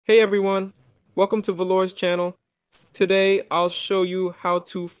Hey everyone, welcome to Valor's channel. Today I'll show you how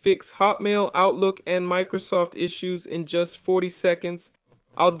to fix Hotmail, Outlook, and Microsoft issues in just 40 seconds.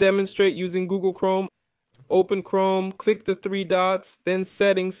 I'll demonstrate using Google Chrome. Open Chrome, click the three dots, then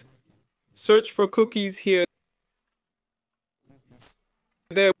Settings. Search for cookies here.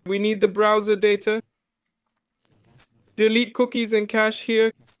 There, we need the browser data. Delete cookies and cache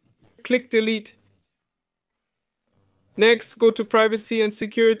here. Click Delete. Next, go to Privacy and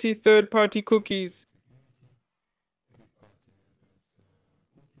Security, third-party cookies.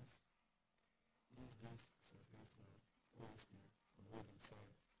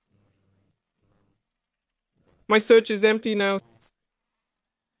 My search is empty now.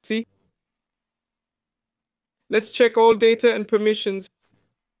 See? Let's check all data and permissions.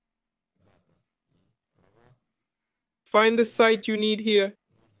 Find the site you need here.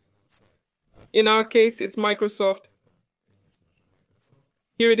 In our case, it's Microsoft.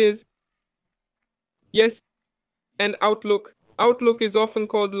 Here it is. Yes, and Outlook. Outlook is often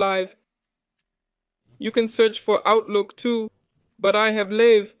called Live. You can search for Outlook too, but I have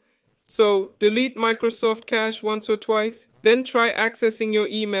Live. So delete Microsoft Cache once or twice, then try accessing your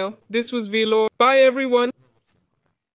email. This was Valor. Bye everyone.